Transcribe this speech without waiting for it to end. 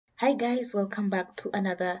Hi guys, welcome back to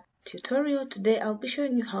another tutorial. Today I'll be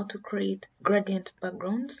showing you how to create gradient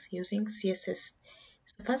backgrounds using CSS.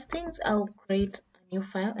 The first things, I'll create a new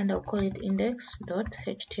file and I'll call it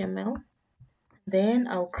index.html. Then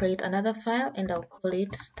I'll create another file and I'll call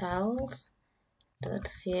it styles.css.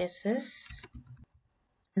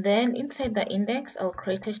 Then inside the index, I'll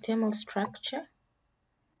create HTML structure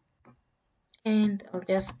and I'll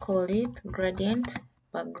just call it gradient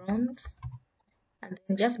backgrounds. And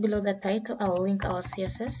then just below the title, I'll link our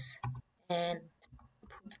CSS and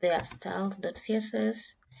put there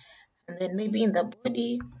styles.css. And then maybe in the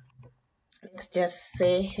body, let's just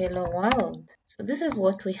say hello world. So this is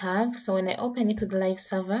what we have. So when I open it with the live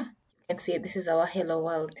server, you can see this is our hello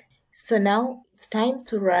world. So now it's time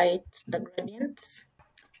to write the gradients.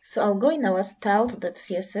 So I'll go in our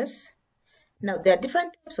styles.css. Now there are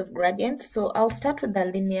different types of gradients. So I'll start with the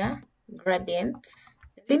linear gradients.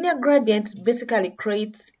 Linear gradients basically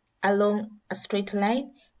creates along a straight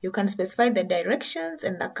line. You can specify the directions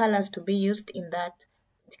and the colors to be used in that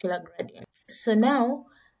particular gradient. So now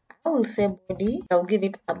I will say body, I'll give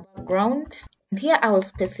it a background. And here I will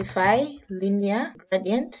specify linear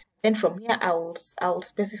gradient. Then from here I'll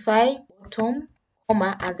specify bottom,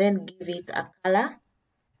 comma, and then give it a color.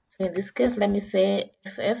 So in this case, let me say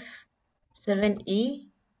FF, 7E,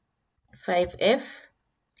 5F.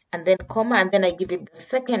 And then comma, and then I give it the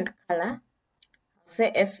second color. I'll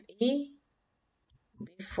say FE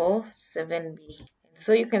before 7B.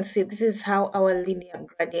 So you can see this is how our linear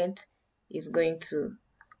gradient is going to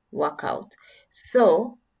work out.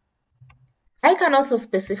 So I can also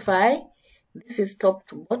specify this is top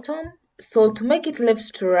to bottom. So to make it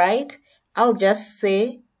left to right, I'll just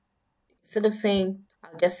say, instead of saying,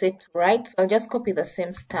 I'll just say to right. So I'll just copy the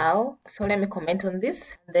same style. So let me comment on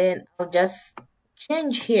this. Then I'll just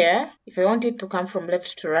change here. If I want it to come from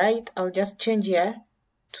left to right, I'll just change here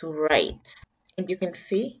to right. And you can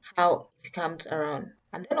see how it comes around.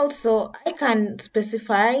 And then also I can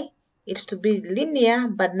specify it to be linear,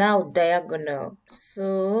 but now diagonal.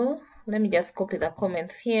 So let me just copy the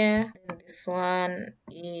comments here. And this one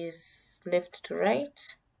is left to right.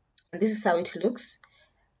 And this is how it looks.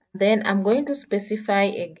 Then I'm going to specify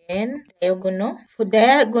again diagonal. For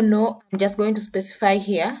diagonal, I'm just going to specify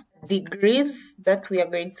here degrees that we are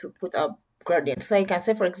going to put our gradient. So I can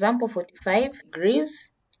say, for example, 45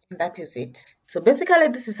 degrees, and that is it. So basically,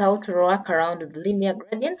 this is how to work around with linear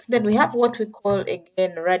gradients. Then we have what we call,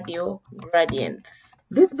 again, radial gradients.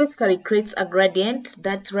 This basically creates a gradient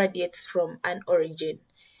that radiates from an origin.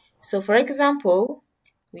 So for example,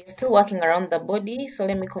 we're still working around the body. So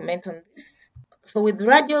let me comment on this. So with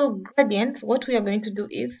radial gradients, what we are going to do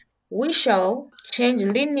is we shall change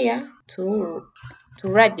linear to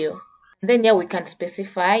radial. And then here we can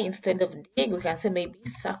specify, instead of dig, we can say maybe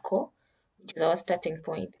circle, which is our starting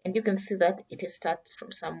point. And you can see that it starts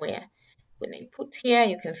from somewhere. When I put here,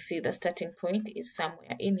 you can see the starting point is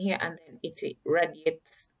somewhere in here, and then it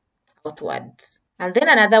radiates outwards. And then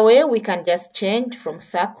another way, we can just change from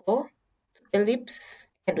circle to ellipse,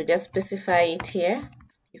 and we just specify it here.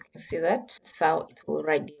 You can see that. That's how it will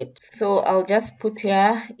radiate. So I'll just put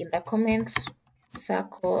here in the comments,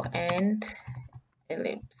 circle and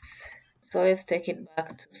ellipse. So let's take it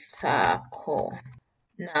back to circle.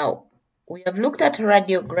 Now we have looked at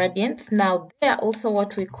radial gradients. Now there are also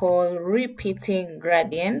what we call repeating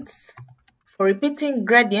gradients. For repeating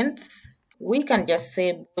gradients, we can just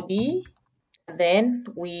say body, and then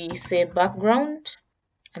we say background,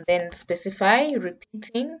 and then specify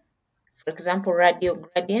repeating. For example, radial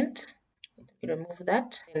gradient. We remove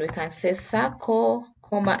that, and we can say circle,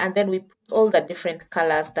 comma, and then we put all the different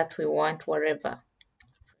colors that we want wherever.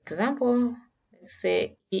 For example, let's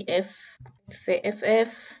say EF, let's say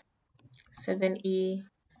FF, 7E,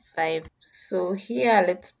 5. So here,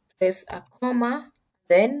 let's place a comma.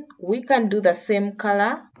 Then we can do the same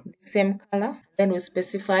color. Then we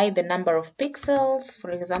specify the number of pixels, for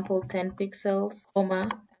example, 10 pixels, comma.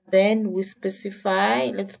 Then we specify,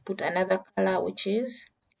 let's put another color, which is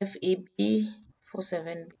FEB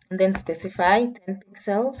 47. And then specify 10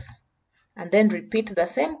 pixels. And then repeat the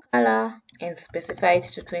same color and specify it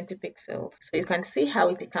to 20 pixels. So you can see how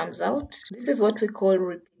it comes out. This is what we call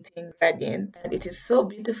repeating gradient. And it is so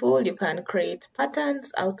beautiful. You can create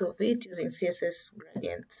patterns out of it using CSS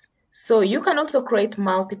gradients. So you can also create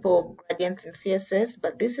multiple gradients in CSS,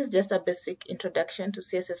 but this is just a basic introduction to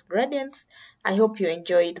CSS gradients. I hope you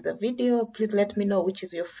enjoyed the video. Please let me know which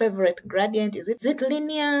is your favorite gradient. Is it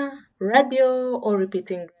linear, radial, or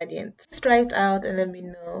repeating gradient? Let's try it out and let me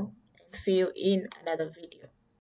know. See you in another video.